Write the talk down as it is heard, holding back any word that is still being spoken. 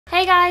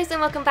Hey guys, and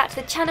welcome back to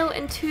the channel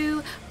and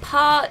to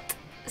part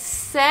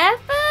 7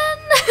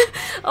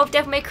 of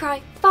Devil May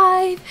Cry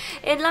 5.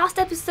 In last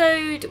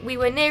episode we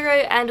were Nero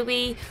and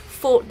we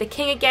fought the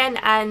king again,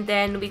 and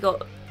then we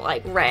got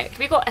like wrecked.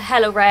 We got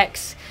hella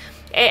wrecked.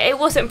 It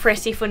wasn't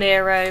pretty for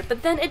Nero,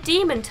 but then a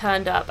demon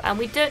turned up and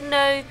we don't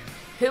know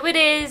who it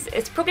is.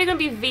 It's probably going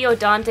to be V or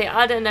Dante,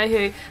 I don't know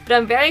who, but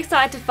I'm very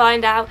excited to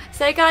find out.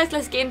 So guys,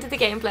 let's get into the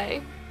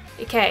gameplay.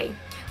 Okay.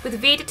 With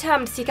V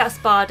determined to seek out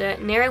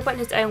Sparda, Nero went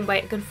his own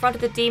way and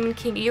confronted the demon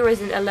king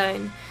Urizen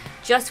alone.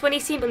 Just when he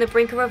seemed on the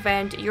brink of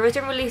revenge,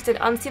 Urizen released an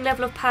unseen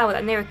level of power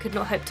that Nero could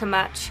not hope to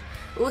match.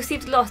 All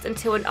seemed lost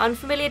until an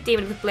unfamiliar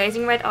demon with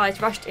blazing red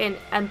eyes rushed in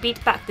and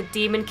beat back the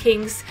demon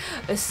king's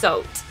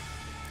assault.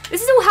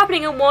 This is all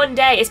happening in one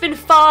day. It's been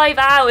 5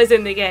 hours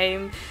in the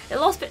game. A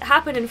lot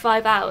happened in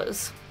 5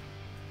 hours.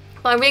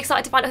 But I'm really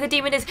excited to find out who the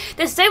demon is.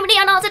 There's so many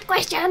unanswered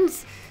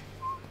questions!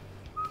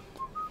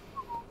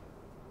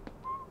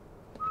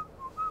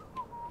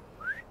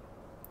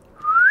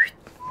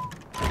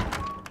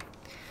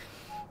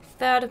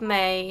 3rd of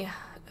May,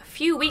 a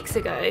few weeks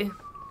ago.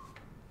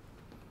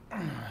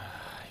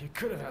 You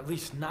could have at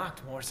least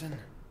knocked, Morrison.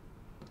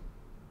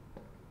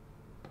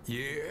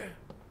 Yeah,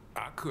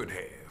 I could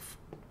have.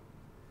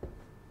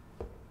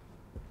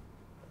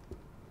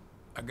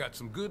 I got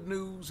some good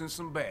news and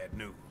some bad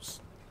news.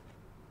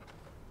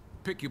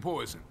 Pick your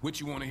poison.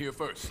 Which you want to hear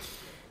first?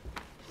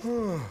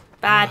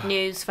 Bad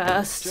news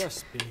first. Just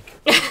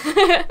speak.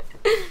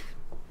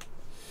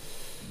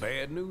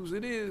 Bad news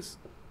it is.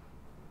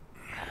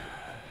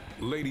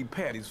 Lady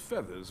Patty's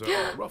feathers are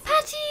all ruffled.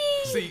 Patty!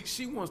 See,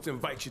 she wants to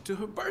invite you to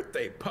her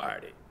birthday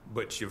party,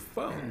 but your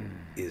phone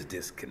is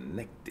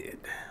disconnected.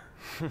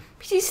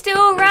 She's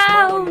still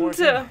around!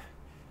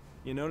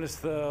 You notice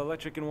the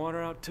electric and water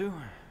out too?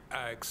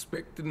 I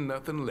expected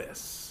nothing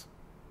less.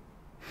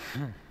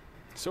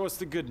 So what's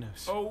the good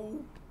news?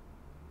 Oh,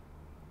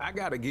 I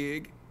got a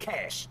gig.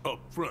 Cash up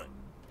front.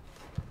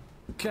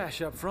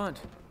 Cash up front.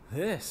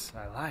 This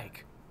I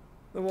like.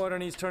 The water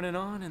needs turning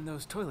on and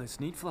those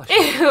toilets need flushing.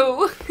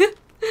 Ew!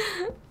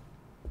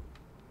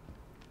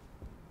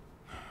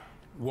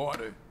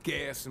 Water,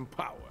 gas, and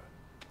power.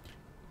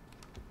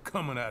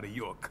 Coming out of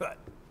your cut.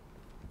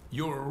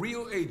 You're a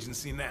real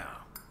agency now.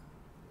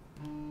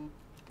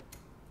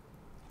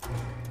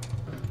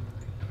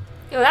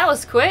 Yo, that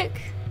was quick.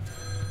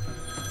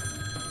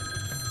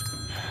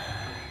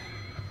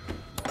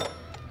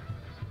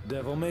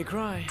 Devil May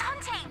Cry.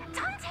 Dante,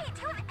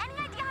 do you have any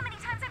idea how many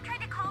times I've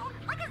tried to call?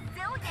 Like a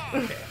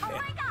zillion. Oh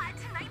my god,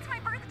 tonight's my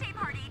birthday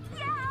party.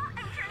 Yeah,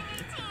 I'm turning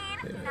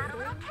 18. Not a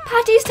little kid.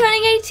 Patty's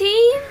turning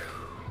 18?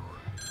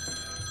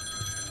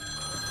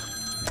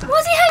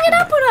 Why's he hanging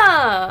up on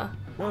her?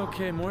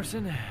 Okay,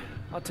 Morrison,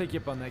 I'll take you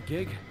up on that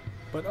gig,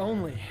 but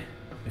only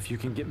if you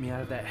can get me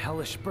out of that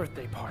hellish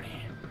birthday party.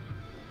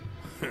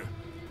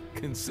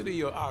 Consider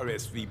your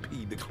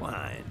RSVP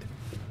declined.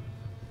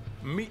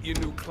 Meet your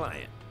new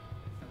client.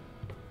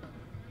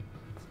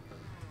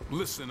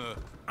 Listen,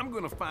 I'm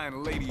gonna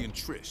find Lady and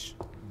Trish.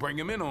 Bring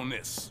him in on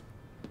this.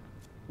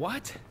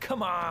 What?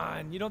 Come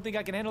on, you don't think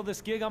I can handle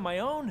this gig on my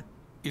own?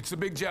 It's a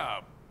big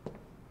job.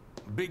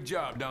 Big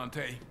job,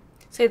 Dante.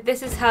 So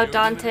this is how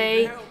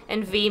Dante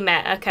and V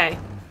met, okay.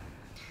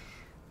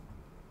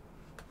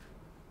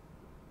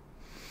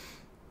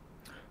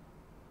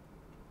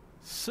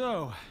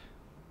 So,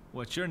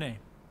 what's your name?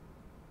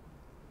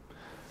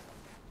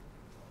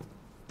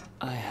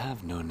 I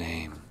have no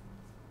name.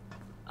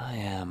 I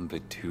am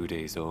but 2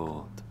 days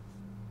old.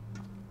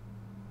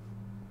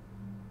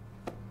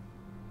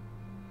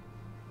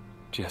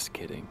 Just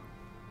kidding.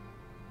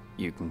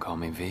 You can call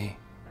me V.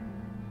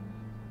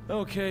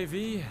 Okay,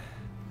 V.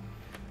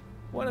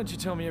 Why don't you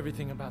tell me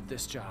everything about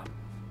this job?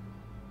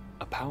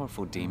 A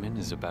powerful demon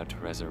is about to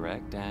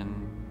resurrect,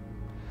 and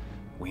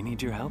we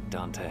need your help,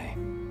 Dante.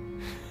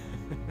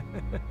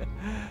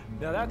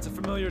 Now that's a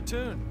familiar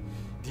tune.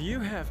 Do you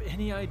have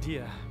any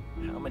idea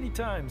how many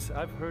times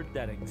I've heard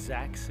that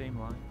exact same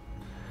line?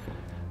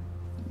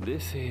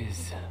 This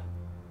is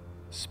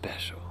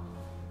special.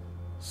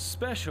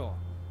 Special?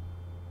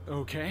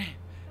 Okay.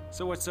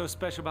 So what's so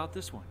special about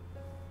this one?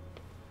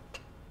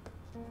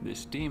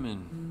 This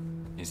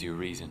demon is your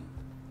reason.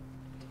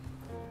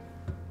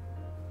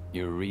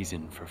 Your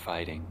reason for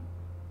fighting.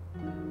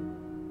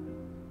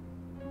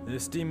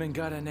 This demon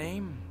got a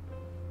name?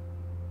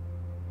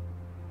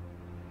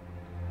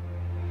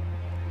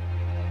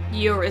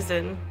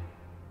 Urizen.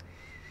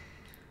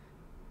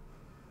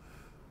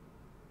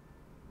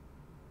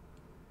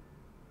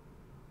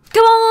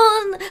 Come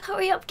on!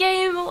 Hurry up,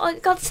 game! I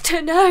got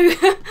to know!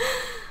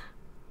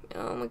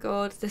 Oh my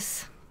god,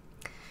 this...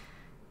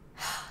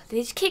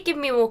 They just keep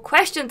giving me more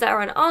questions that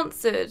are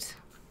unanswered.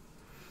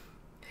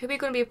 Who are we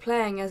going to be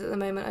playing as at the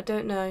moment? I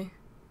don't know.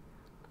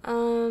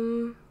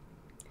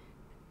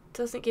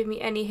 Doesn't give me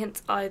any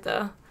hints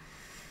either.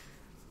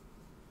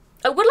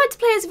 I would like to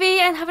play as V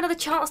and have another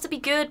chance to be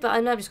good, but I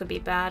know I'm just going to be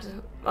bad.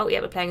 Oh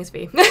yeah, we're playing as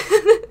V.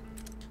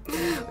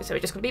 So we're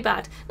just going to be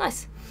bad.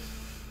 Nice.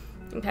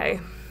 Okay.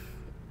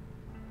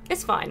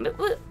 It's fine,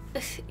 but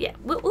yeah,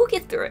 we'll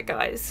get through it,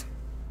 guys.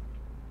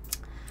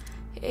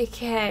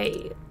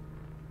 Okay.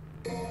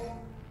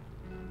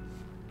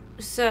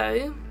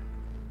 So,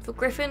 for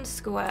Griffin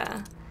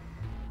Square,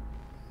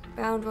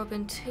 round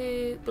robin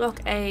 2,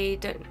 block A,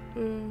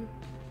 don't.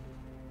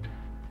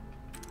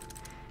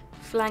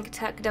 Flank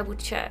attack, double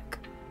check.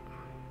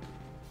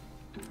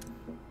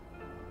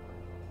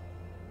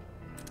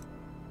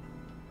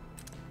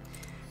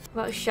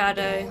 About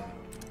Shadow.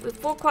 We've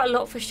fought quite a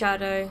lot for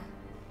Shadow.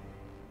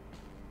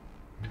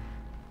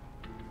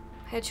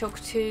 Hedgehog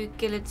 2,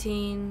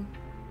 Guillotine,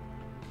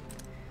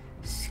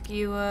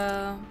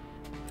 Skewer.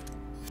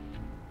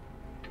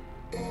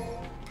 I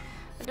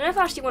don't know if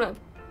I actually want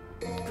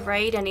to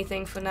grade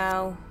anything for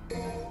now.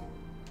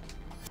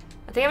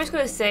 I think I'm just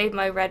going to save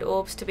my red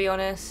orbs, to be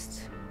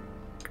honest.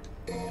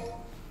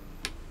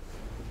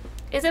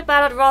 Is it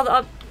bad I'd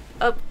rather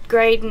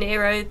upgrade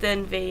Nero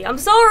than V? I'm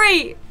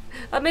sorry!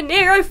 I'm a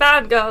Nero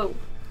fangirl!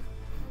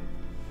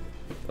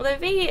 Although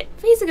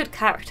V's a good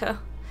character.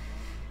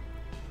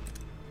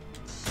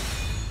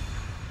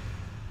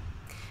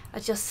 I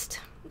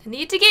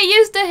need to get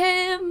used to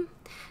him!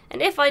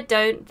 And if I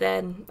don't,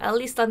 then at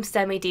least I'm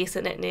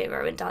semi-decent at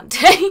Nero and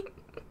Dante.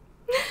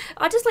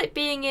 I just like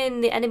being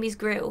in the enemy's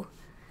grill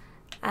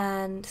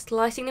and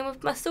slicing them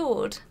with my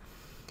sword.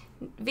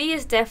 V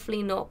is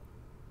definitely not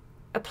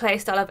a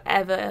playstyle I've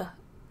ever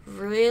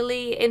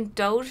really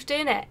indulged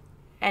in at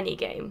any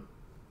game.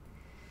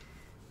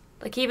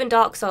 Like even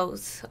Dark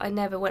Souls, I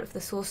never went for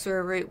the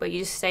sorcerer route where you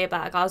just stay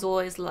back. I was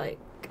always like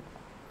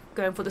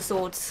going for the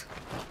swords.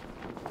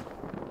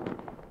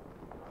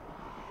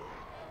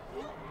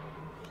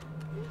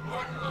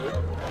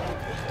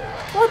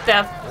 What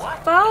the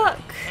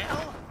fuck?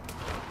 Hell?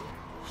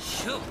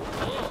 Shoot.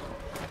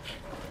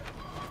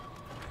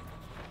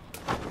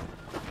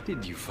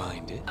 Did you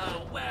find it?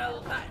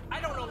 Well, I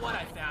don't know what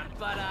I found,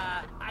 but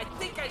I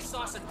think I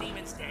saw some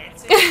demons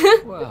dancing.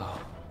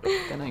 Well,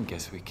 then I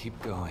guess we keep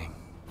going.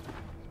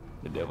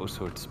 The Devil's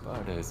Sword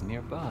Sparta is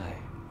nearby.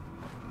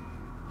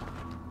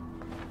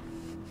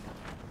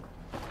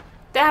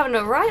 They're having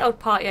a right old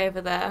party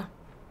over there.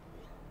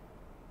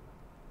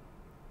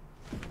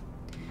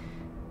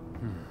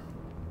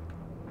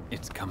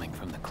 It's coming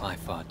from the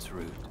Clyfoth's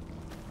route.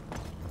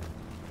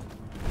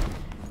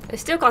 I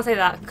still can't say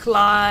that.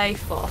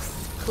 Clyfoth.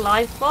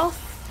 Clyfoth?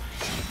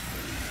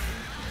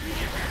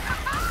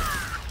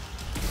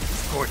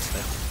 Scorch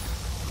them.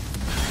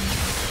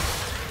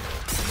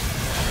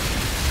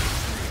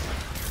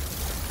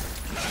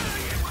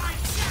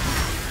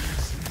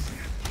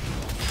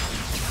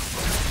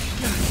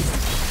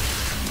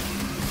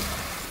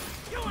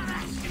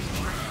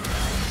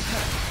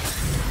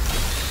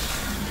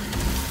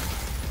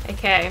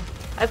 Okay.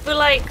 I feel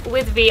like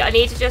with V, I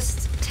need to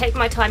just take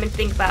my time and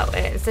think about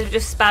it instead of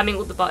just spamming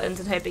all the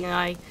buttons and hoping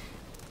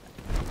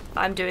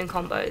I'm doing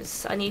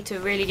combos. I need to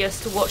really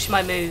just watch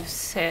my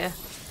moves here.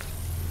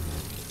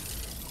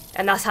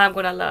 And that's how I'm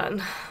gonna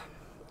learn.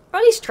 Or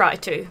at least try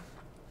to.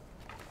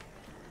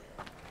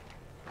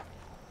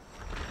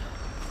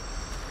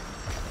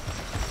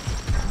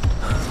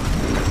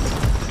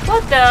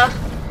 What the?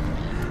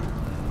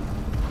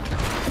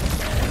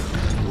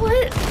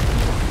 What?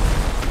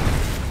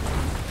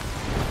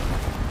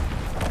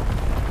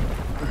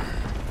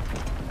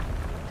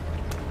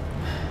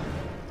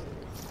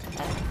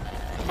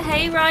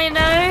 Hey,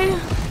 Rhino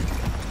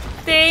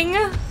thing.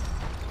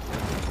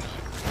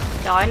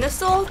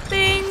 Dinosaur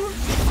thing.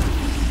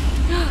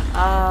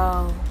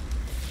 Oh.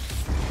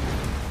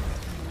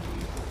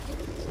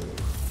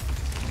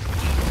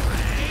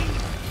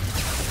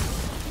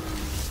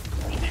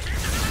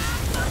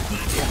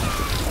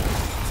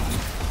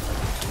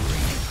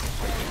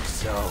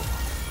 So.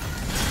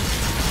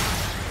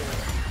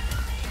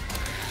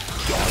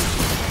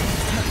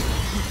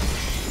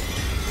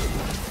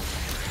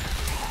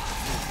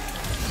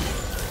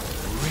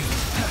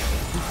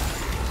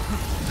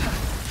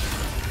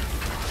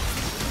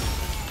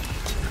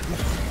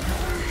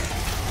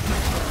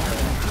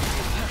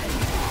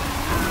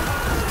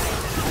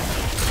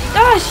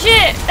 Oh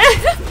shit!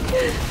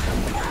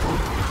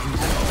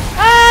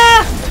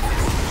 Ah!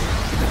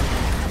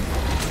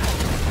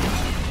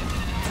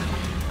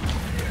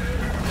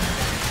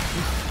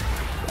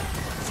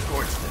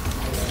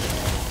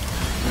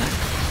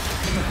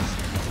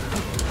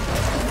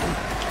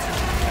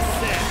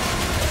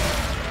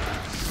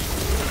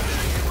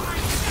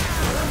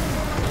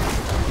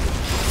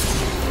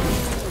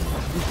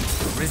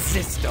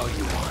 Resist all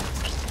you want.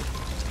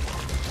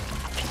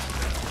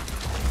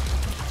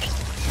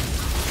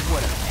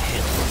 What a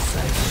pitiful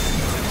sight.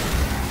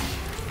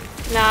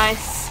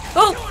 Nice.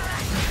 Oh!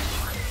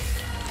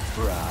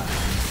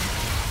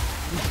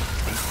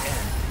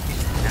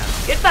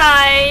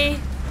 Goodbye!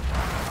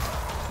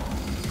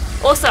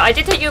 Also, I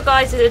did take your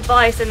guys'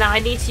 advice in that I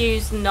need to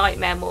use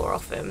Nightmare more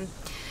often.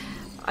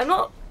 I'm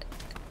not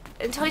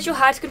entirely sure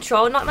how to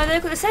control Nightmare though,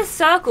 because it says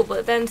circle,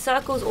 but then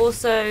circle's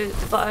also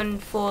the button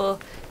for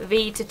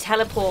V to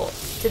teleport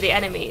to the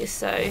enemies,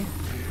 so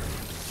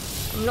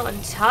I'm not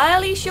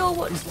entirely sure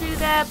what to do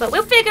there, but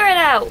we'll figure it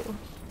out.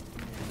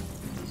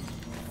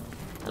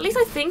 At least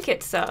I think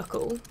it's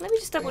circle. Let me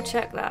just double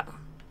check that.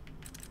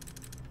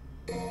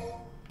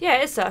 Yeah,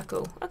 it is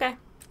circle. Okay.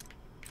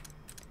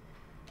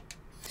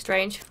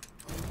 Strange.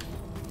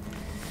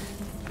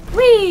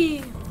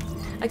 Whee!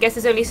 I guess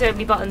there's only so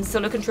many buttons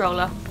on a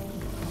controller.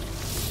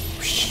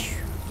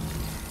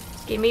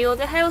 Give me all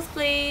the health,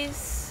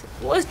 please.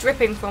 What is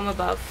dripping from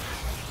above?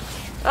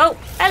 Oh,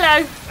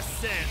 hello.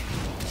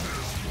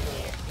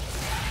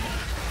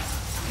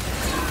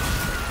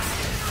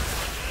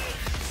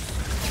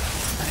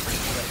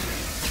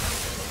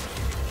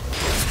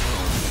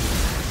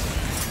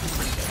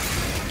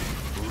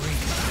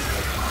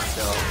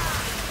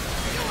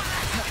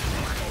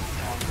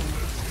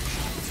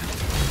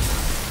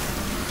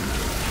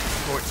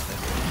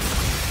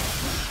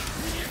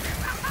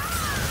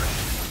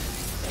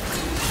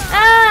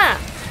 Ah!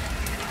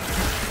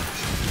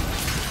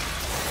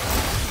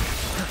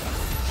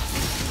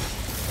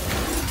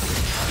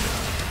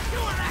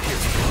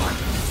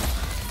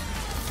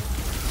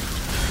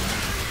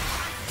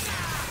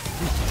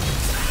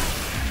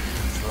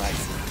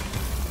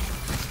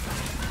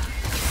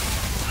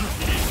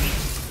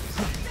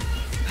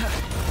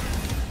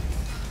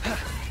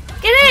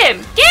 Get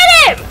him! Get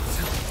him!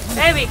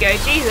 There we go,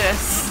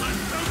 Jesus.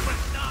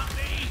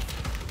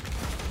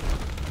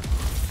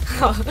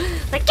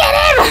 Like, get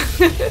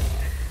him!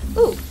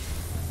 Ooh.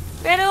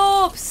 Red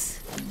orbs!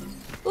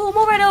 Ooh,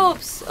 more red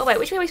orbs! Oh wait,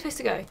 which way are we supposed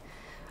to go?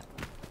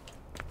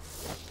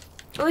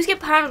 I always get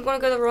paranoid and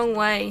want to go the wrong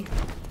way.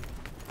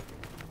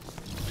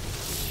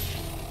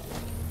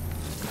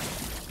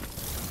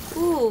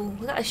 Ooh,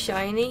 is that a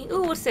shiny?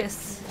 Ooh, what's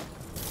this?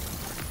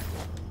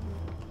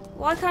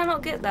 Why can I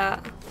not get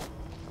that?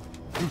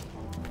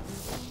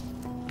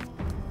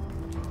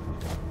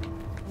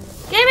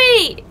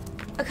 Gimme!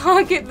 I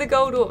can't get the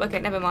gold orb. Okay,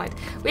 never mind.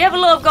 We have a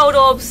lot of gold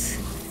orbs.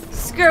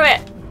 Screw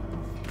it.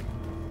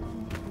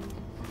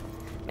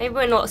 Maybe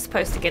we're not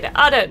supposed to get it.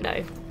 I don't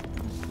know.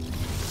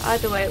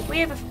 Either way, we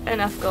have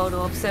enough gold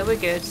orbs, so we're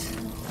good.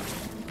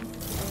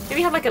 Maybe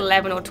we have like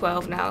 11 or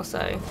 12 now,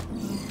 so.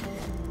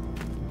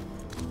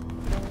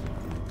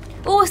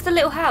 Oh, it's the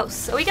little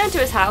house. Are we going to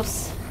his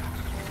house?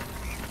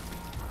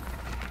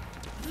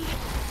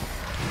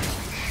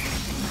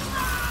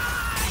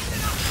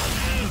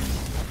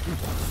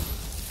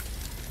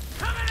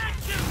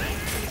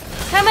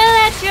 Coming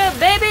at you,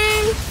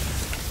 baby!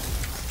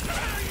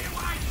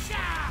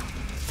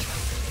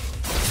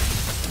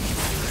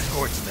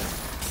 Scorch them.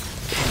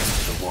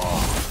 Into the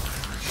wall.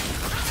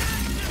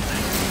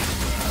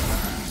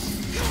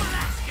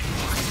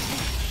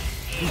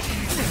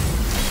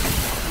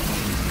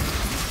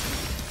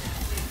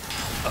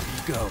 Up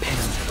you go.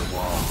 Into the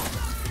wall.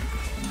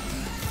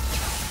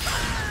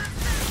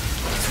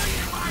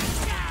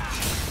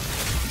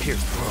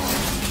 Pierce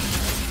through.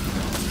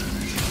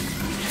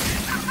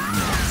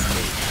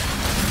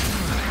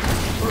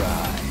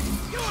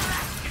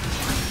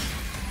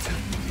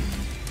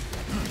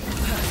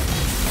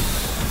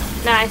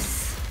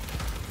 Nice.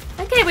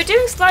 Okay, we're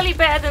doing slightly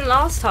better than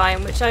last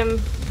time, which I'm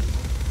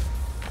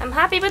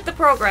happy with the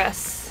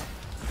progress.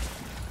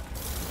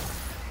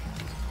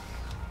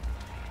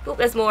 Oh,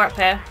 there's more up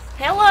here.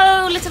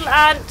 Hello, little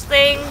ant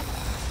thing.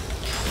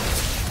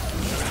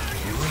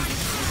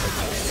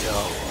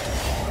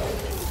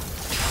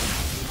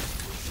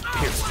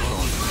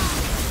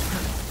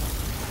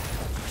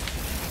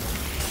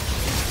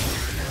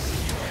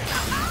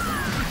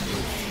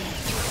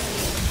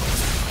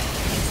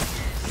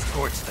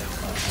 Scorch them.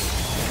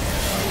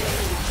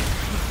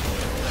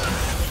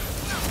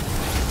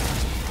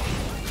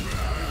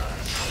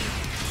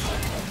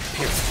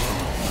 Pierce through.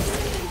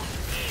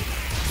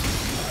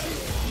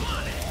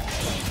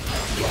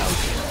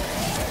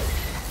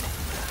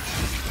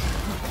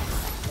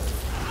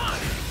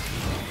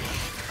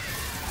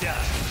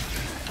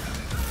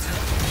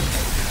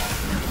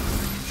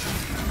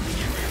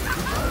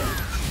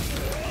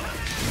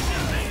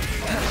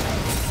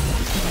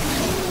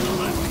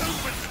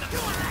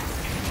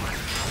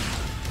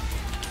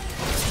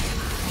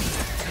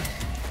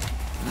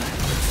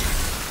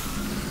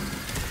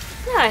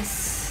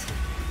 Nice.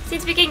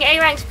 Seems to be getting A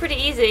ranks pretty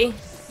easy.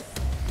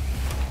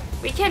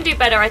 We can do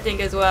better, I think,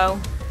 as well.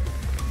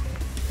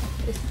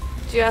 It's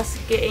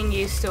just getting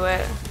used to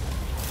it.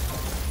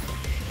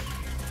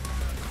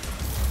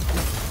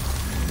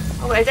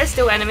 Oh wait, there's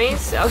still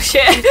enemies? Oh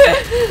shit.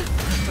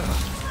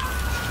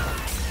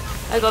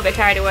 I got a bit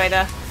carried away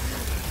there.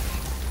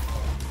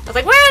 I was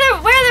like, where are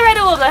the red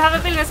orbs? I have a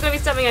feeling there's gonna be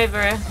something over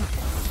here.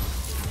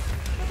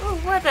 Oh,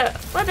 where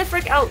the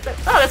frick? Oh,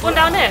 there's one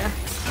down here.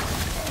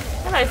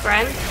 Hello,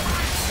 friend.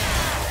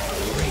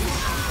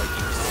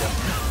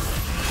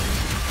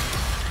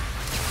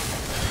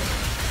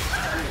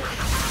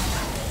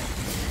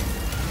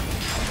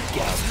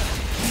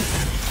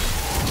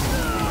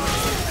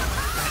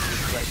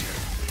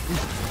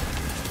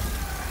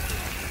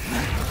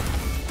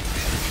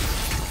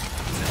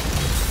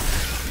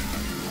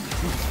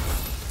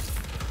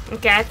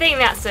 Okay, I think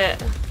that's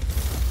it.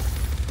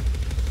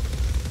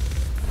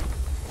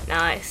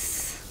 Nice.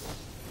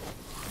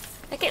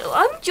 Okay,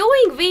 I'm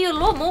enjoying V a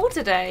lot more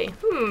today.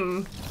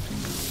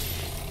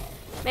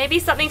 Maybe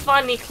something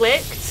finally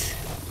clicked.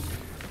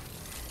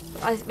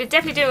 We're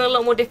definitely doing a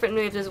lot more different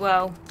moves as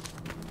well.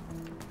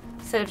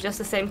 Instead of just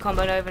the same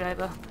combo over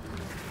and over.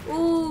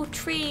 Ooh,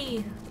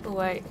 tree. Oh,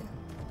 wait.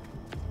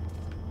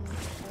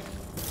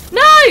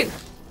 No!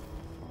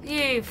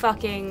 You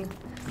fucking...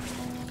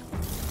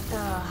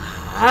 God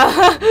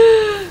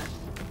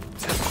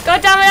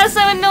damn it, that's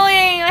so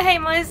annoying! I hate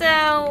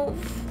myself!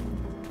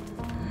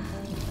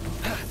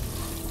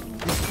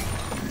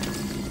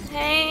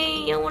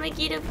 Hey, I want to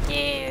get up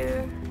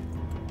there.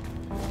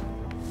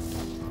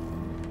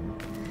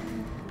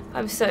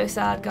 I'm so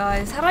sad,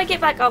 guys. How do I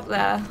get back up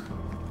there?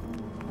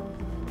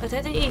 I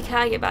don't think you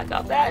can get back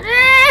up there.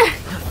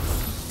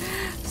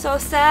 So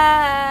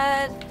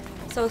sad.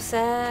 So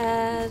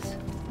sad.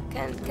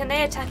 Can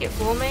they attack it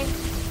for me?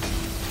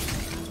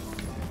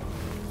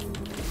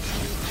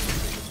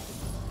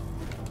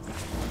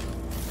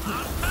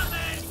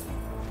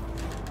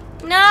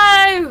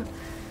 No!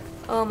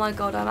 Oh my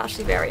god, I'm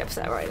actually very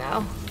upset right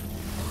now.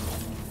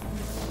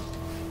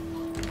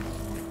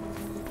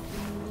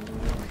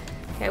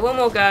 Okay, one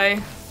more go.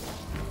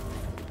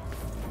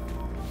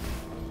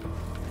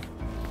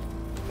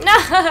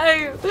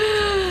 No!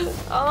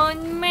 Oh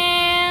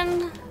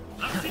man!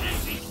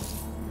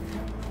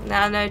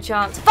 Now no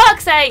chance.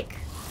 Fuck's sake!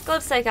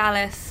 God's sake,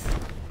 Alice.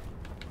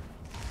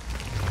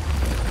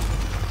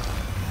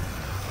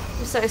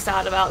 I'm so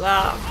sad about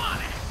that.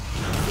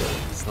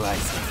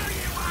 Slice.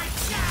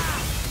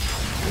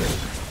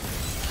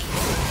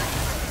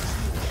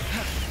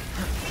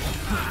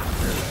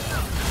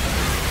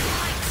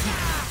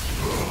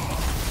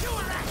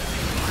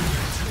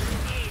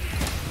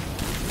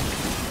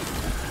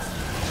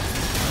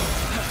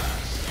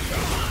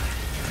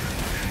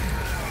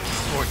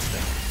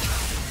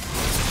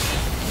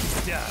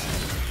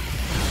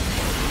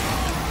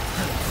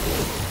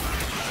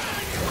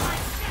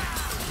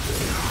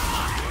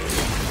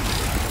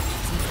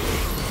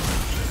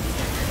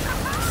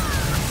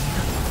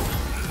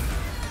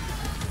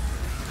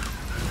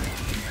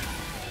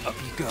 Up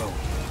you go.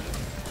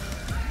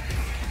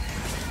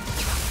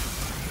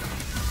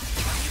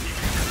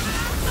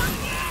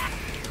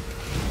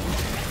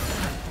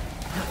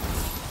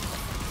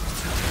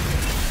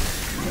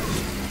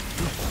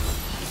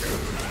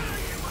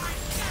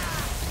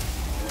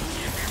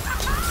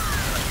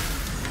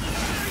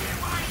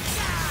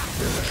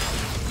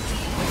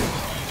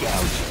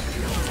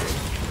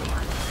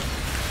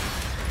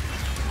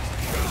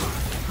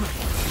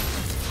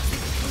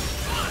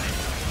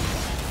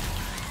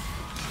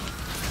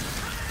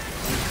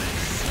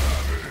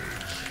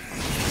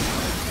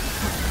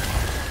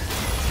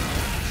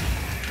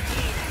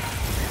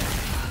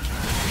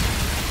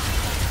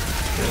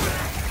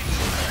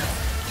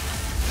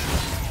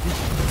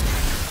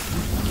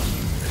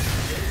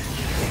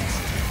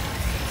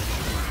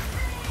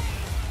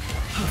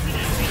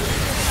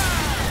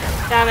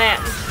 Damn it.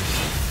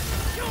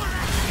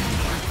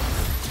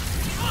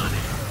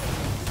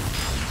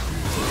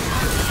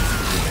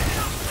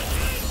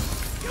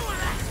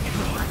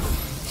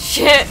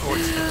 Shit.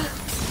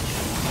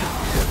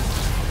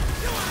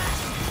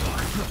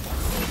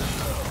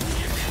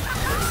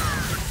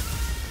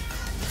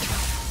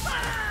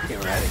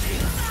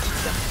 Eradicate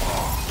them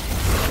all.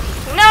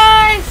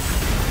 Nice!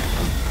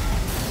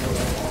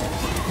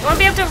 I won't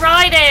be able to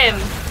ride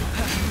him.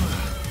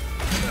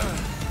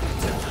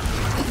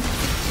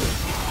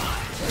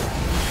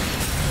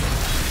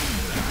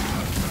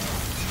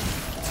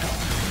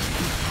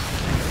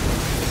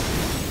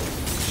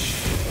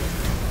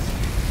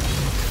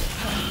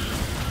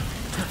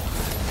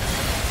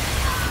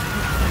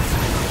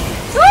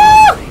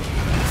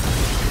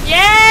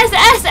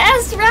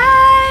 SS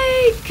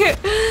rank!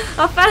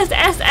 Our first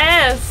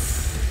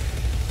SS!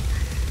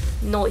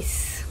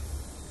 Nice.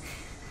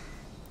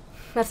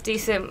 That's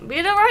decent. We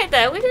did alright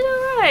there, we did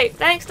alright.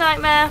 Thanks,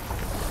 Nightmare.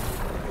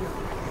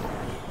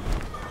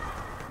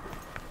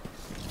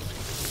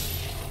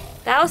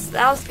 That was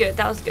good,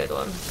 that was a good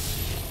one.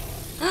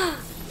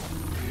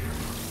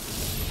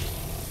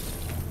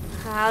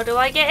 How do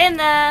I get in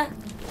there?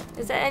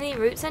 Is there any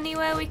routes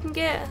anywhere we can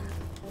get?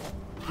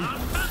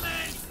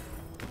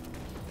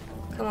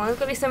 Come on, there's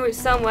got to be some route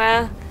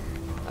somewhere.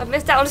 I've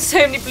missed out on so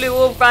many blue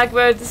wall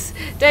fragments.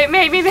 Don't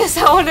make me miss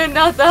out on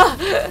another.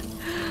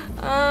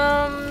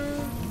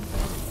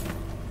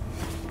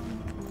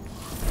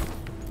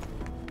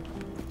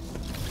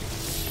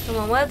 Come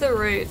on, where are the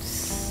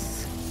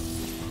routes?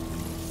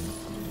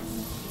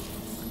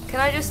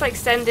 Can I just like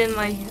send in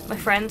my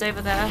friends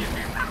over there?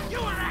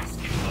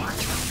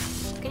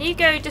 Can you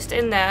go just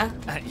in there?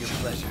 At your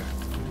pleasure.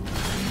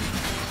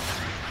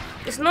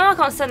 It's not I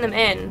can't send them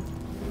in.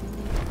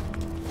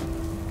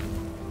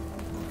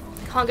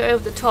 Can't go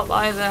over the top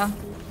either.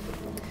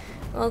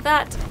 Well,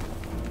 that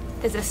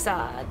is a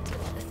sad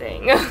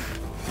thing.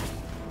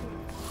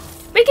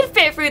 We can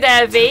fit through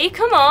there, V.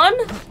 Come on.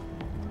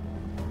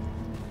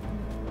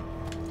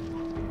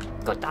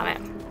 God damn it.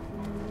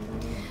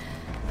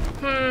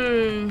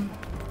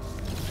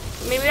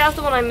 Maybe that's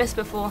the one I missed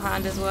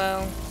beforehand as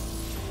well.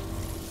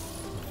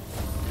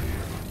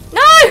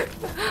 No!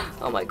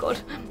 Oh my god.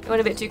 I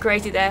went a bit too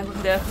crazy there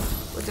with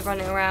the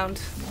running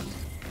around.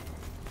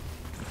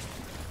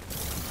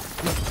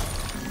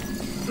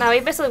 Now we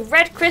missed a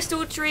red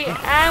crystal tree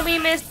and we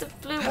missed the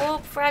blue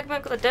warp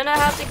fragment because I don't know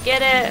how to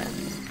get it.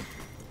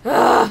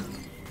 Ugh.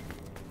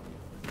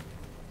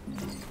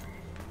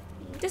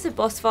 This is a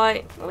boss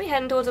fight. Are we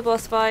heading towards a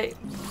boss fight?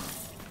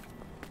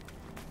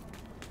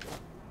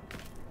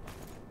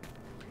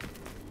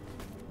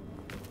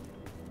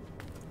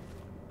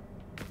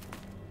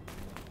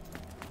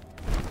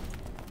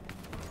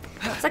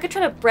 It's like I'm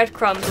trying to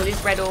breadcrumbs all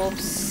these red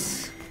orbs.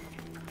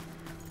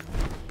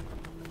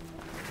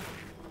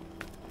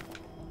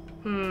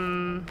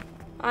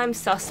 I'm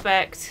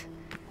suspect.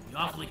 You're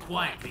awfully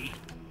quiet, Pete.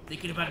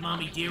 Thinking about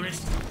Mommy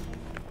Dearest?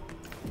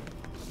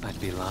 I'd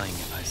be lying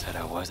if I said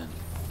I wasn't.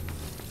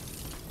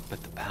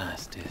 But the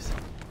past is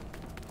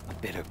a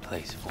bitter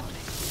place for me.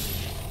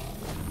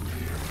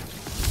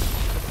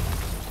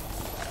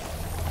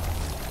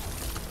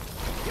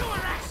 You're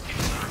asking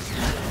for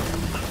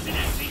something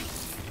empty.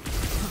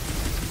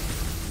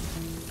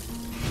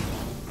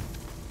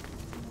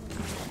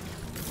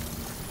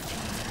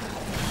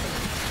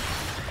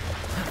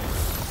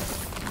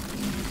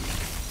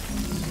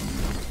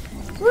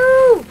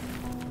 Woo!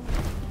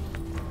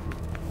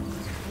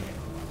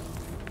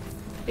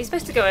 Are you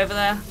supposed to go over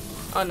there?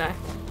 Oh no.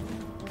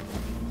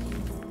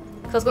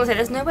 I was gonna say,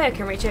 there's no way I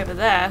can reach over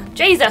there.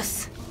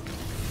 Jesus!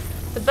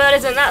 The bird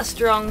isn't that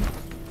strong.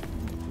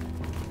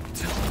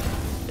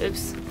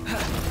 Oops.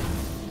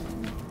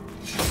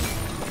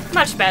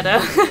 Much better.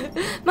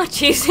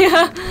 Much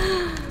easier.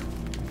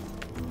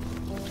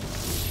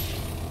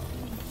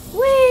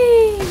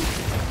 Whee!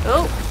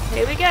 Oh,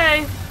 here we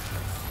go.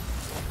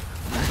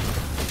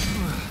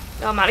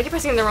 Oh man, I keep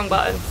pressing the wrong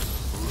button.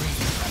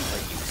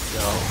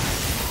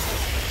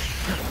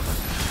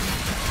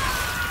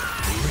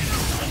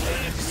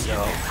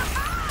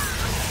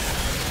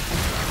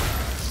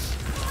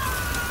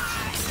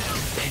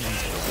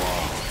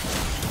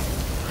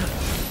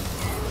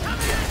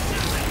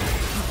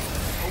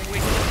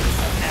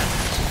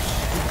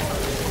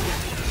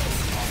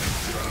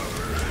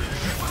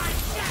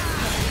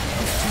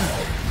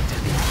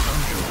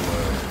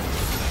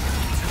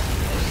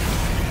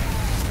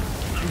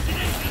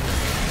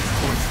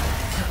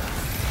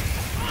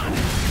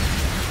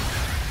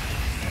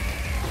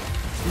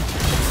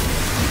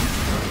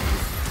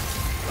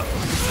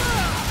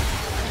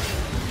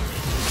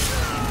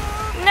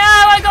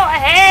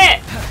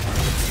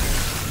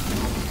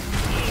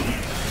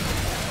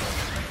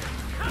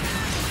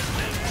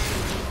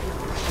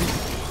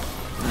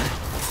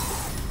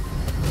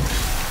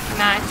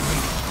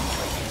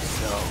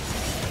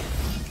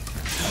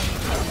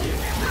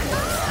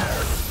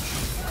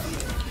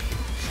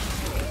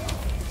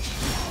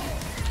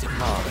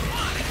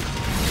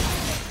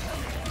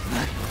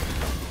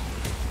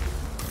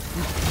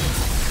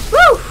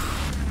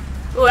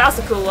 That's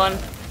a cool one.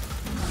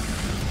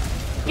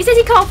 He says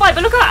he can't fight,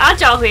 but look how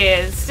agile he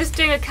is. Just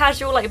doing a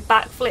casual like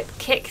backflip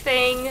kick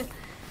thing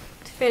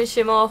to finish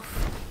him off.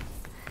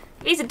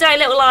 He's a dirty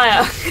little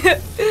liar.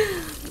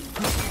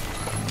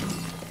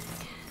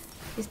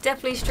 He's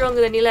definitely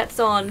stronger than he lets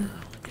on.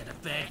 I got a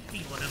bad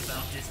feeling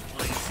about this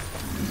place. I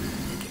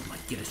think it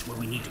might get us where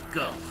we need to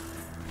go.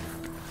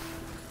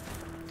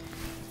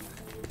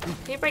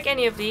 Can you break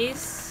any of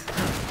these?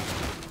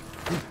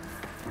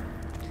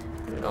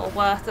 Not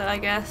worth it, I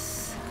guess.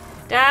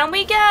 Down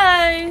we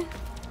go!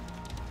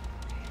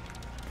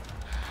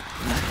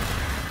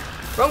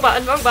 Wrong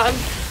button, wrong button.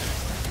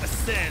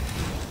 Ascend.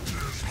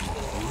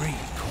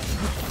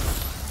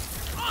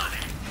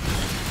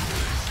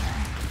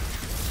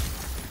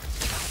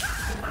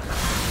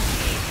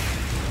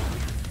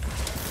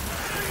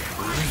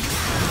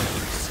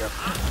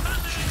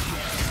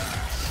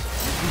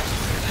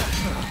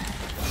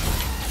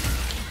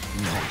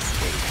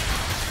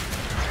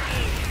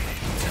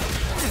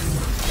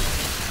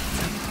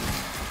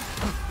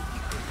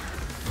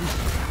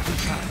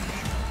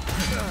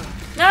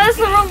 No, that's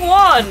the wrong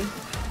one!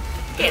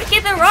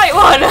 Get the right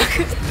one!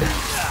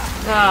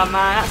 Oh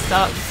man, that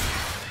sucks.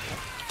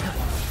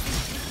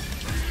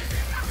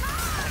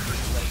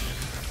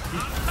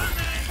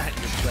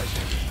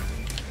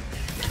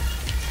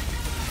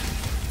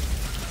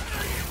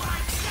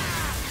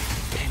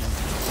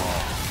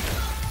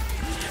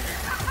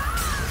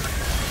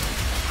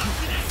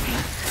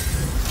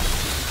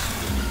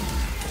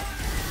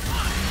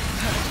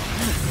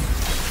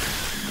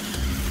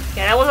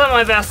 Yeah, that wasn't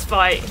my best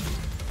fight.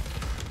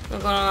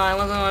 Not gonna lie, it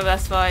wasn't my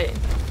best fight.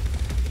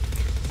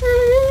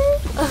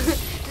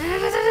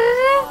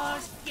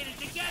 Get it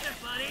together,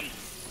 buddy.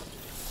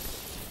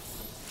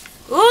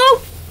 Ooh,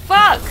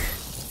 fuck!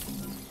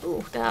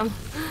 Ooh, damn.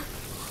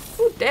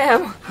 Ooh,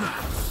 damn.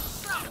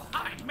 So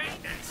high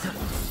maintenance.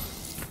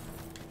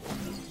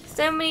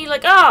 So many,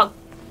 like, oh,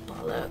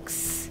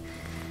 bollocks.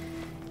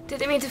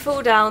 Didn't mean to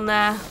fall down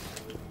there.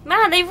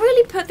 Man, they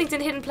really put things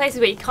in hidden places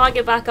where you can't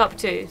get back up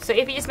to. So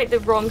if you just make the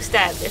wrong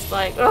step, it's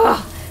like,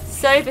 ugh,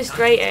 so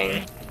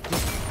frustrating.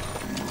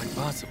 Quite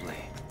possibly.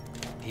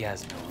 He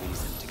has no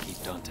reason to keep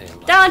Dante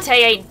alive. Dante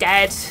ain't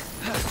dead.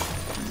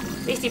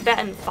 At least he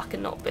better than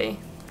fucking not be.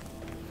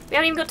 We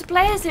haven't even got to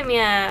play as him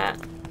yet.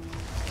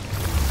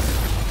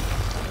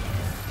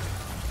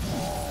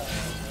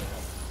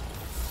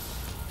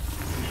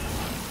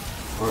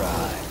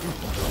 Right.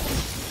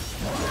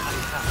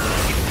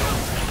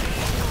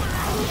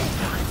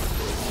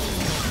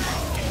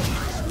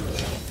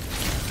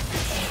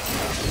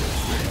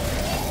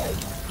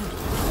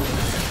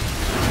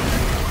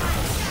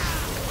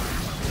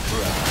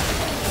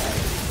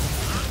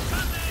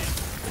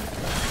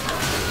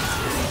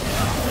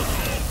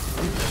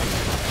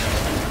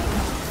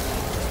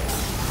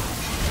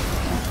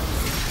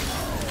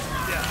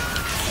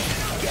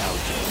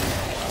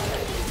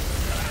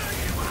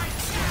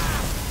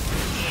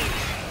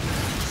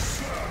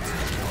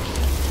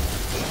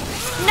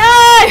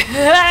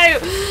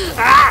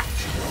 Ah!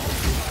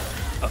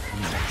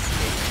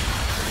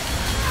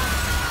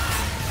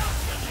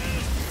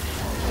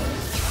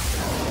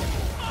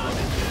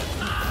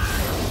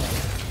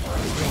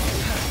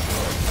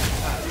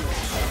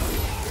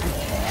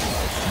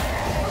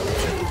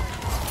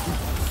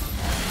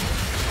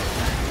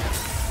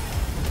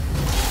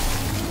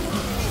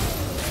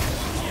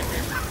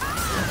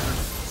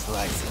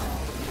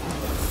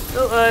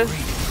 Uh-oh.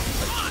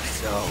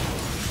 So.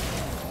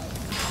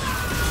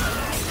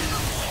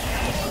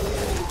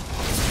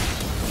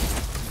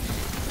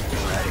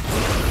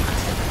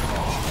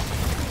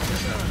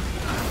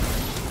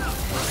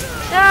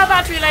 Ah,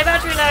 battery low,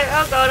 battery low.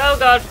 Oh god, oh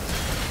god.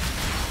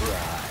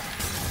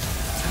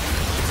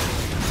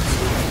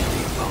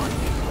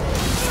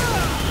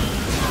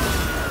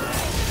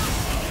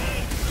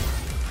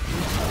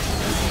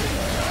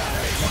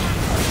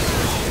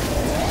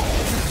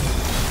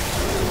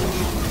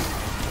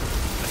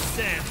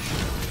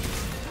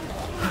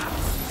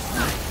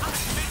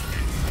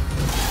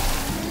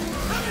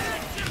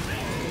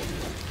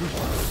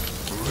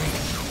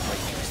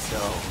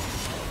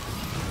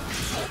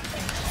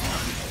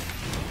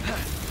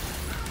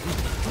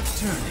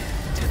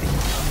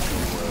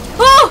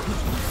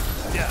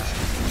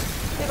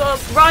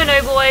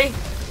 Rhino boy.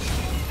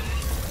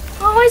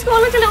 Oh, he's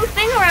got like a little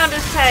thing around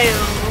his tail.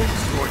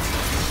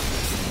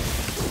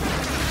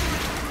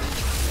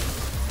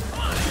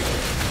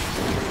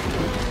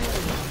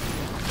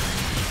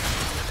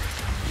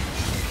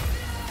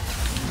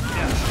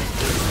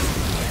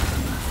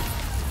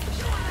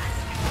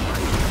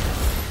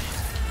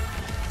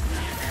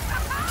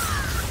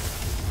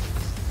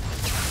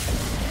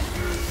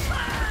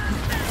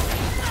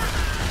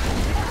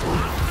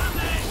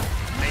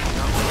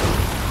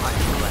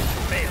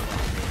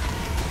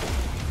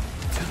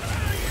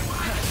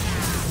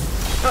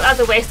 That's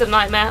a waste of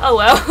Nightmare. Oh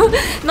well.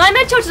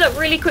 Nightmare charges up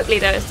really quickly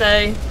though, so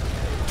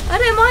I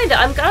don't mind it.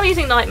 I'm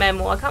using Nightmare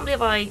more. I can't believe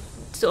I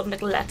sort of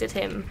neglected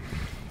him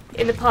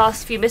in the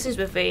past few missions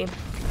with V.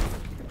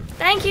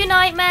 Thank you,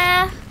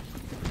 Nightmare.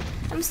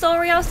 I'm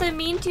sorry I was so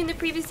mean to you in the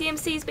previous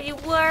DMCs, but you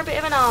were a bit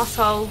of an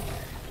asshole.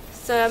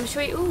 So I'm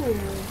sure you. Ooh.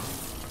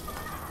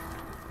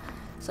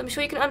 So I'm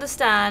sure you can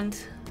understand.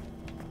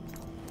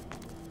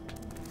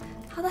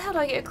 How the hell do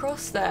I get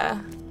across there?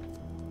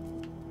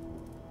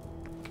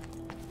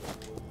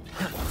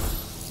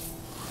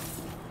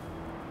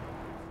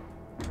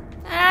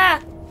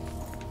 Ah!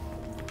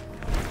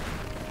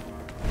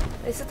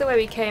 This is the way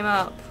we came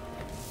up.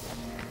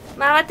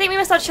 Man, I think we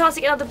must have a chance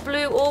to get another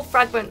blue ore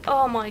fragment.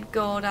 Oh my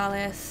god,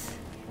 Alice.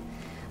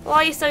 Why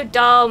are you so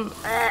dumb?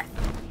 I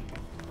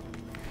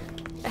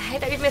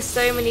hate that we've missed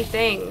so many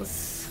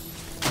things.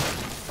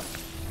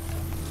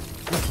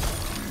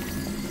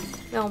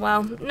 Oh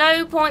well.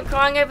 No point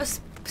crying over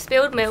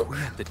spilled milk. We're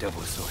at the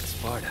double sword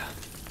Sparta.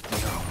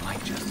 Nero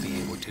might just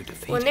be able to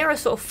defeat. Well, Nero's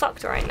sort of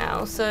fucked right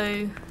now,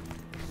 so...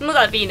 Not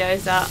that V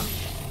knows that.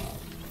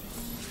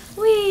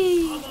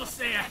 Whee! Almost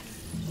there.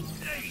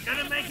 You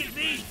gonna make it,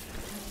 V?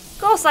 Of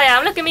course I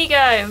am. Look at me go.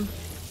 I'm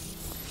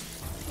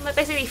like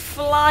basically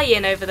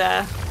flying over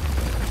there.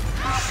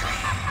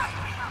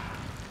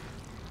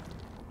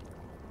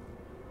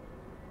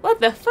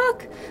 What the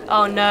fuck?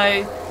 Oh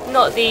no.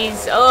 Not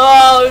these.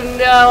 Oh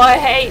no, I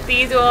hate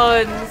these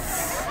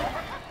ones.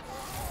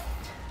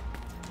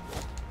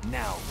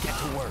 Now, get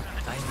to work.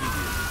 I need you.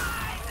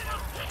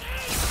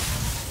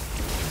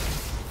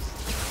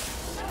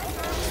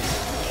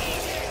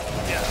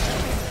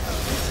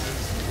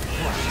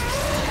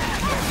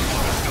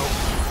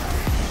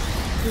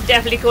 I'm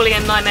definitely calling a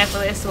Nightmare for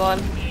this one.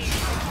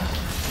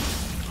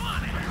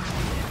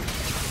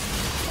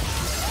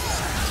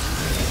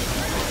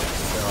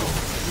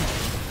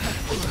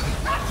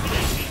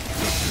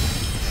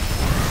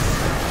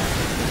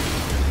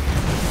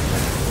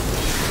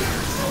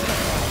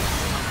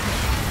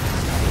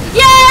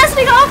 Yes,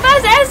 we got our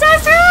first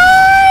SS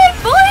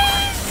rank,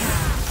 boys!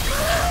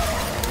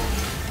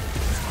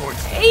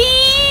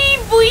 Hey,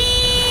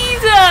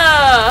 boys!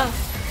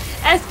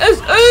 SS!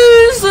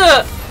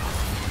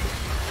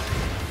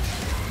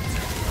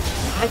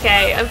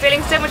 Okay, I'm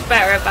feeling so much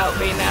better about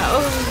me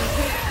now.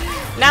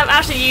 Now I'm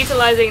actually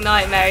utilising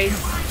Nightmares.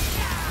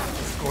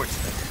 It's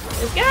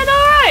going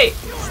alright!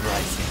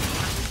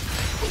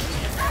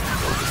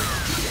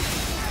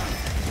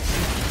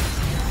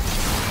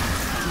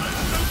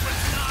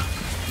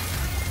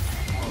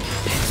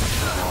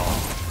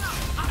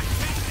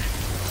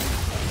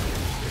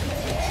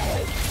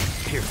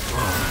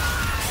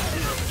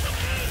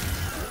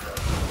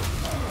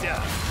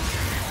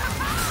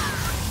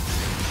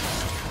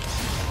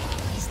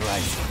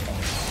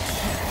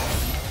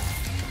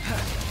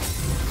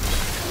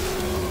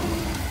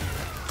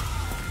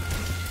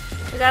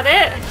 Is that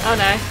it? Oh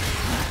no.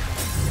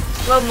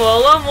 One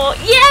more.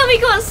 Yeah, we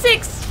got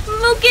 6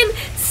 smoking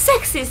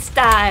sexy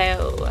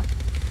style.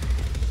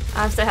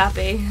 I'm so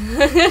happy.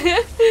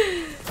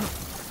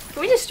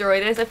 Can we destroy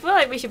this? I feel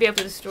like we should be able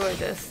to destroy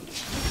this.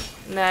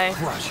 No.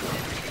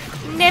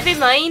 Never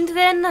mind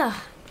then.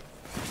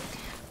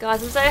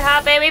 Guys, I'm so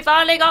happy we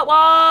finally got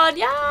one.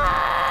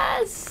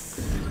 Yes!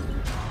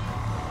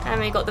 And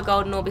we got the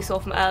golden orb we saw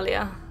from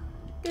earlier.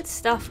 Good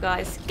stuff,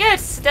 guys. Good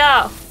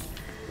stuff.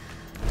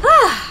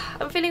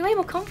 I'm feeling way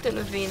more confident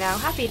with me now.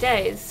 Happy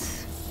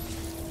days.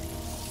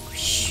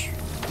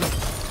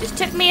 Just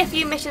took me a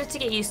few missions to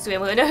get used to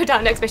him. Although no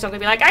doubt next mission I'm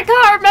going to be like, I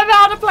can't remember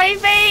how to play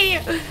V!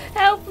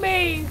 Help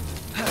me!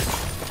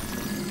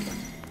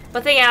 But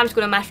I think I'm just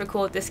going to mass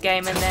record this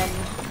game and then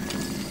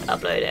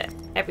upload it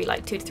every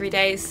like 2 to 3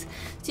 days.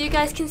 So you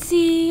guys can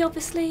see,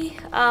 obviously.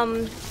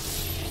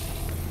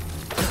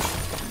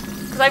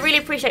 Because I really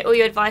appreciate all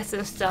your advice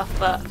and stuff,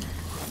 but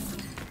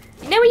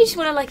you know when you just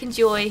want to like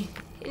enjoy,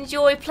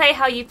 play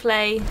how you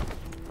play.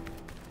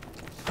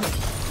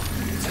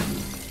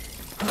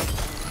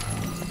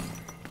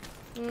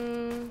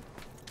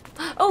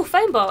 Oh,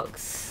 phone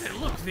box. Hey,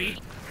 look, V. A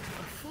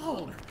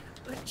phone.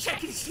 Let's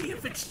check and see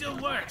if it still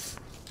works.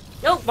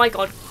 Oh my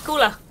god,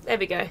 cooler. There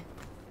we go.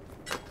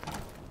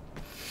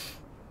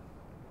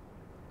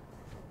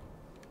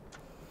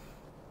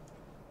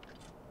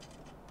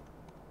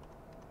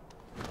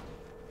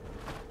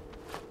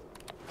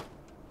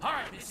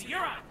 Alright, Missy, you're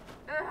on.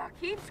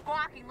 Keep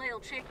squawking, little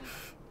chickie.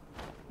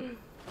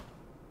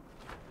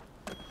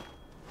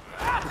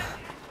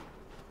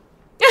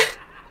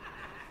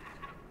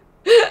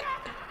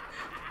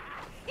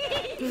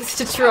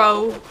 Mr.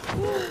 Troll.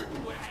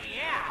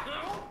 Yeah.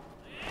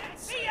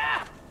 See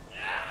ya.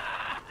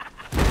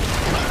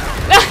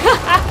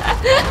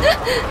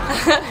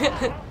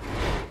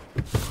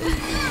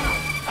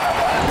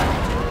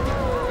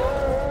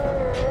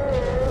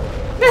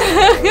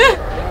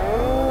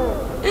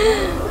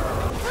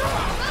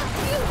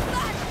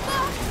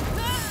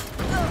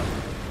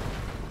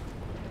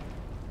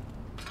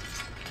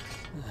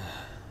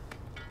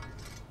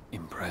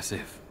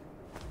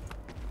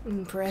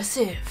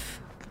 Impressive.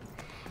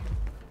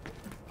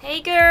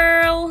 Hey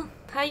girl,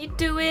 how you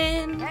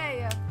doing?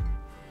 Hey,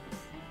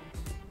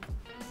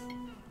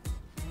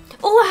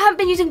 Oh, I haven't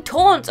been using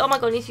taunts. Oh my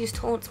god, I need to use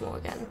taunts more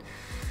again.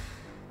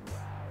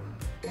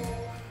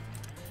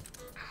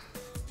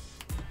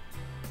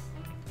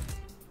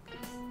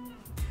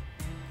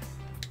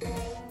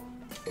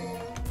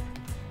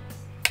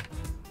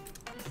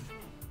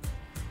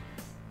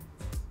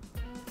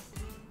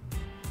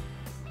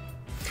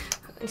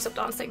 Stop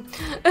dancing.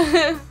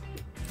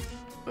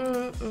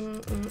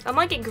 I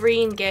might get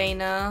green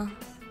gainer.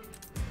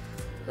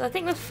 I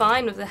think we're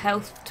fine with the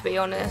health, to be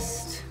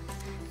honest.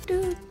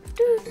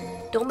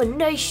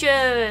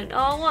 Domination! Oh,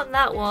 I want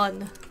that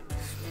one.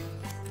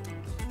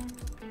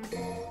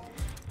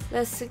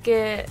 Let's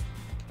get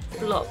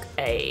block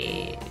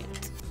 8.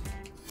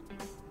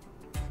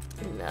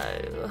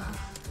 No.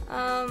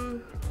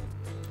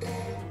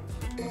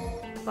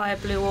 Buy a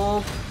blue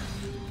orb.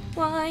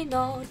 Why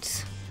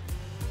not?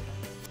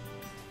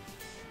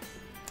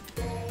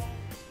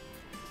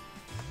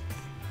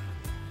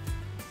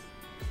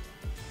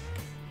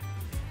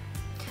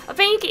 I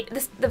think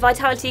the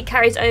vitality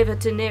carries over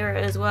to Nero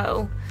as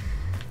well,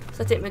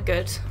 so I think we're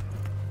good.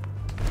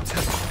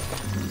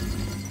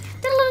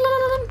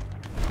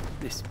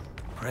 This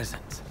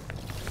present,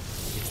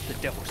 it's the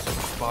Devil's Sword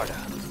of Sparta.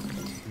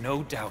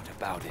 No doubt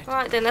about it.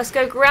 Alright then, let's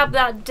go grab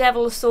that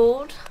devil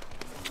sword.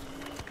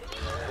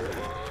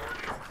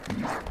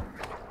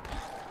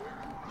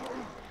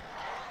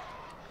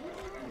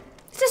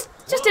 It's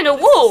just in a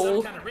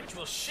wall. Some kind of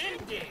ritual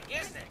shindig,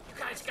 isn't it? You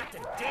guys got the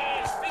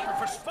dance fever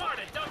for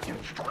Sparta, don't you?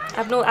 I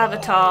have no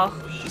avatar.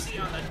 Easy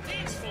on the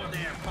dance floor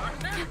there,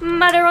 partner.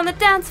 Matter on the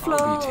dance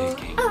floor. I'll be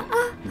taking that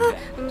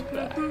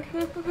back.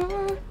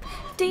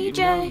 DJ. You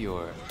know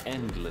your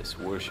endless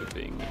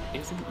worshipping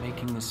isn't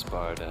making the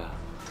Sparta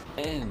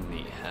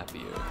any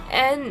happier.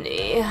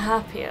 Any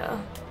happier.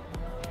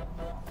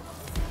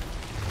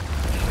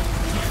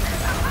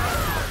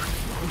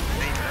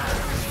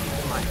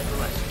 My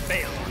flesh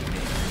fail on me.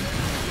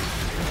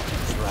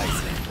 It's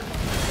rising.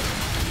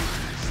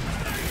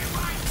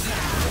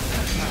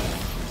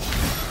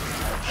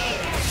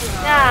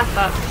 Ah,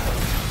 fuck.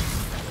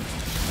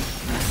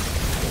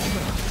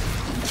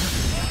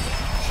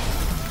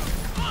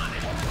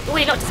 Oh,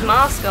 he knocked his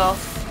mask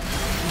off.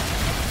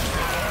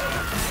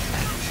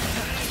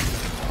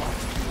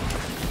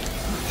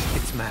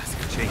 Its mask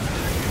changes.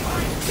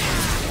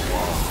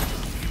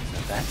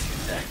 Now that's your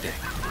tactic.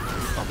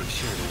 I'll be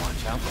sure to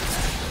watch out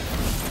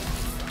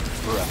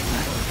for that.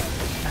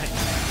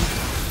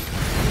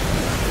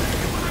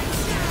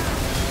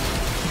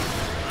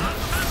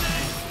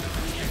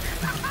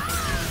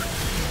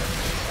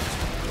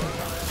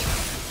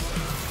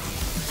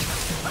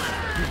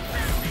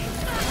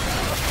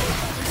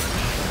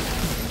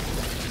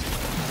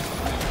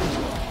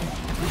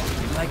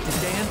 like to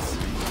dance?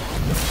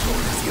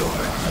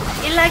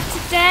 You like to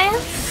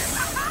dance?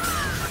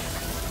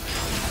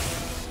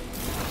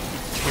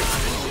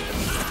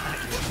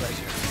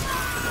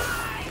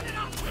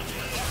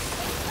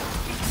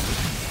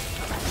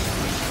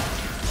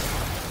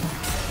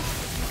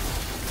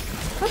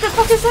 What the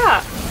fuck is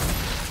that?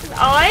 An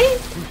eye?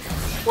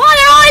 Why are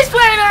there eyes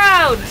floating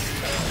around?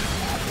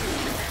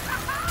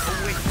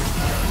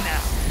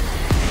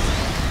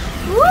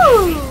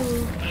 Woo!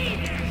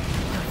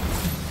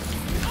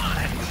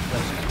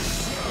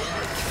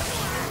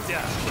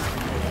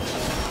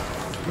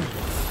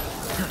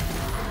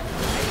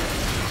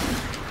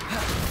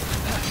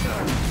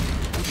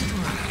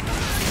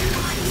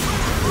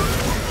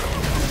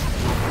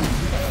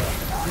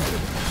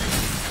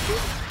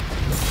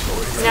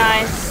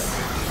 Nice.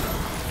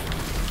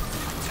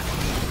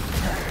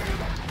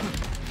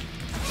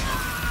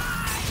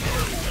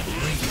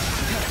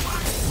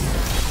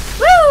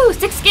 Woo!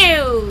 6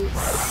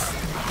 skills!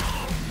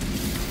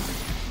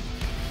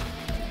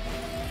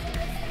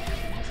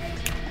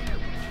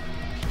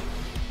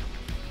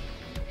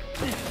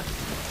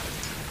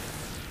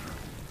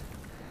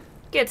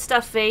 Good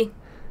stuff, V.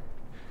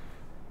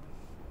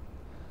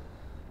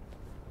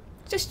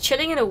 Just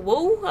chilling in a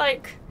wall?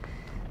 Like,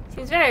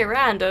 seems very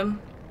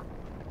random.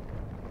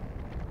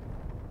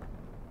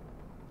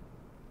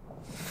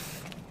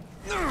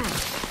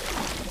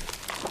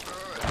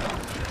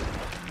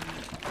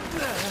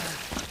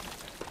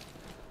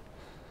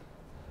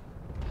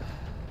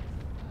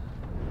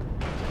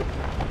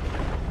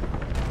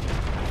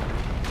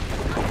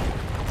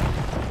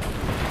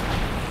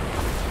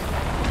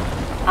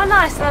 Oh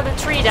nice, another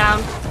tree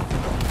down.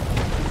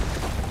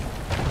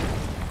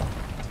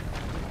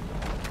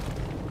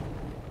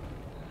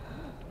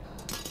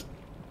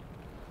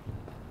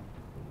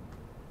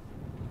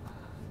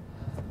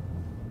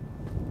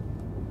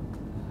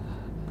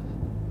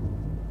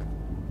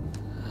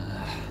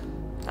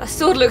 That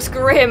sword looks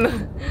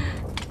grim.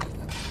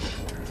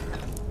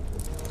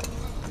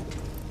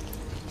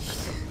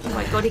 Oh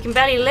my god, he can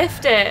barely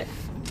lift it.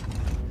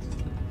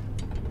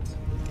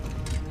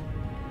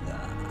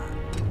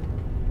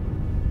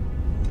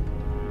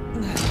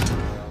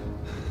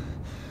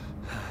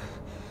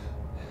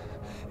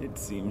 It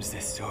seems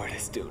this sword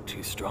is still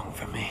too strong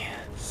for me.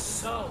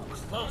 So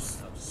close,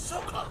 though. So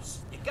close.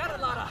 You got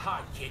a lot of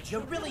heart, kid. You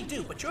really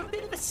do. But you're a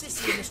bit of a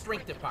sissy in the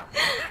strength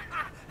department.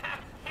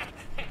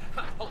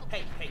 Oh,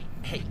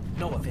 hey.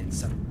 No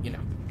offense, you know.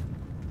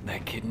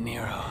 That kid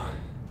Nero,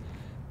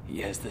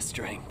 he has the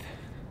strength.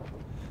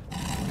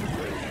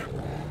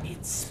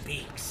 It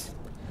speaks.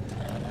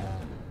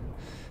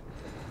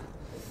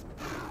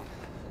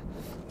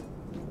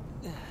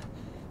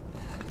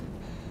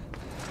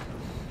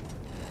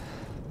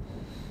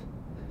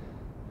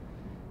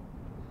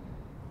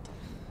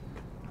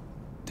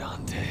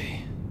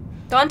 Dante.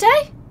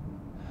 Dante?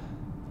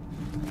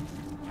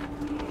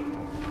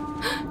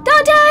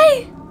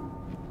 Dante!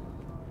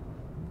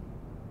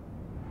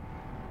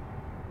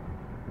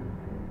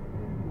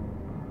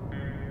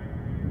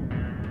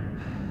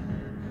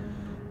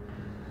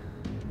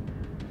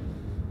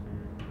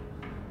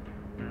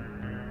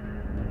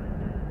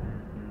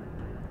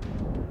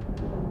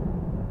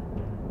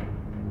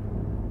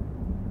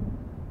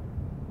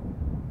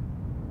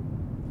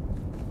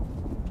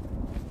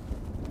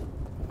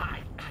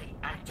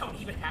 I don't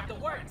even have the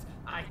words.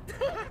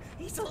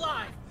 He's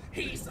alive!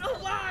 He's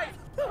alive!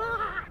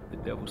 The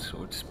Devil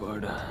Sword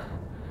Sparta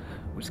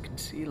was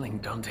concealing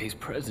Dante's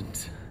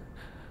presence.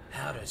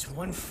 How does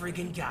one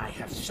friggin' guy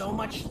have so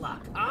much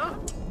luck, huh?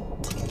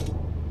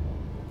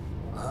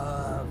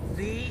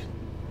 V?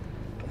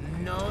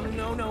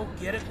 No.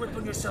 Get a grip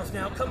on yourself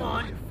now, come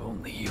on. If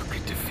only you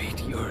could defeat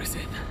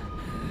Urizen.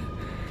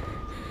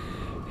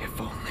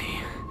 If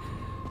only...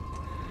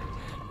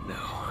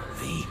 No.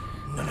 V,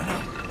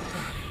 no.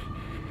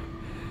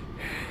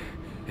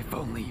 If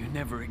only you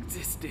never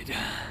existed.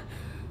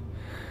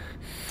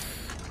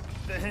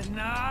 Then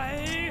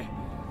I...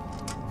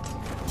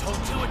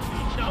 Don't do it, V.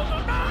 No!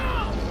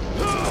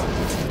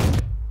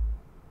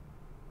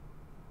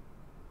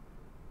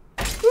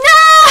 No!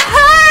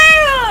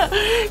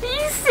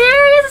 You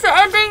serious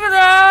ending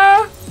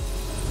there?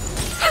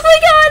 We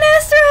got an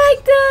Easter egg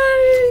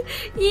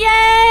though!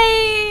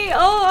 Yay!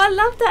 Oh, I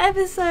love that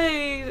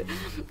episode.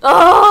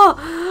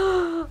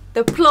 Oh,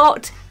 the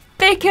plot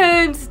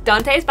thickens.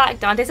 Dante's back.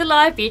 Dante's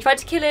alive. V tried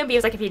to kill him. He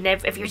was like, if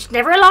you're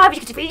never alive, you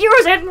can defeat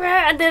yours.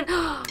 And then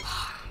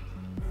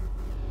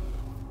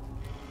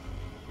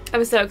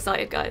I'm so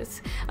excited,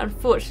 guys.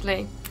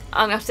 Unfortunately,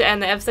 I'm gonna have to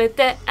end the episode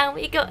there. And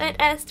we got an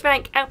S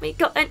rank, and we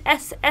got an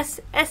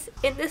SSS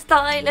in the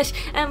stylish,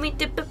 and we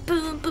did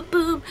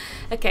boom.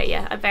 Okay,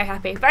 yeah, I'm very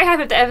happy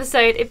with the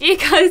episode. If you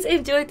guys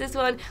enjoyed this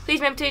one, please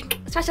remember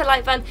to smash that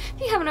like button.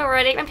 If you haven't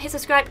already, remember to hit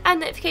subscribe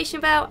and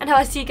notification bell. And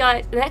I'll see you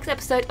guys in the next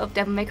episode of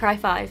Devil May Cry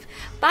 5.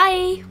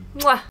 Bye.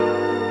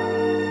 Mwah.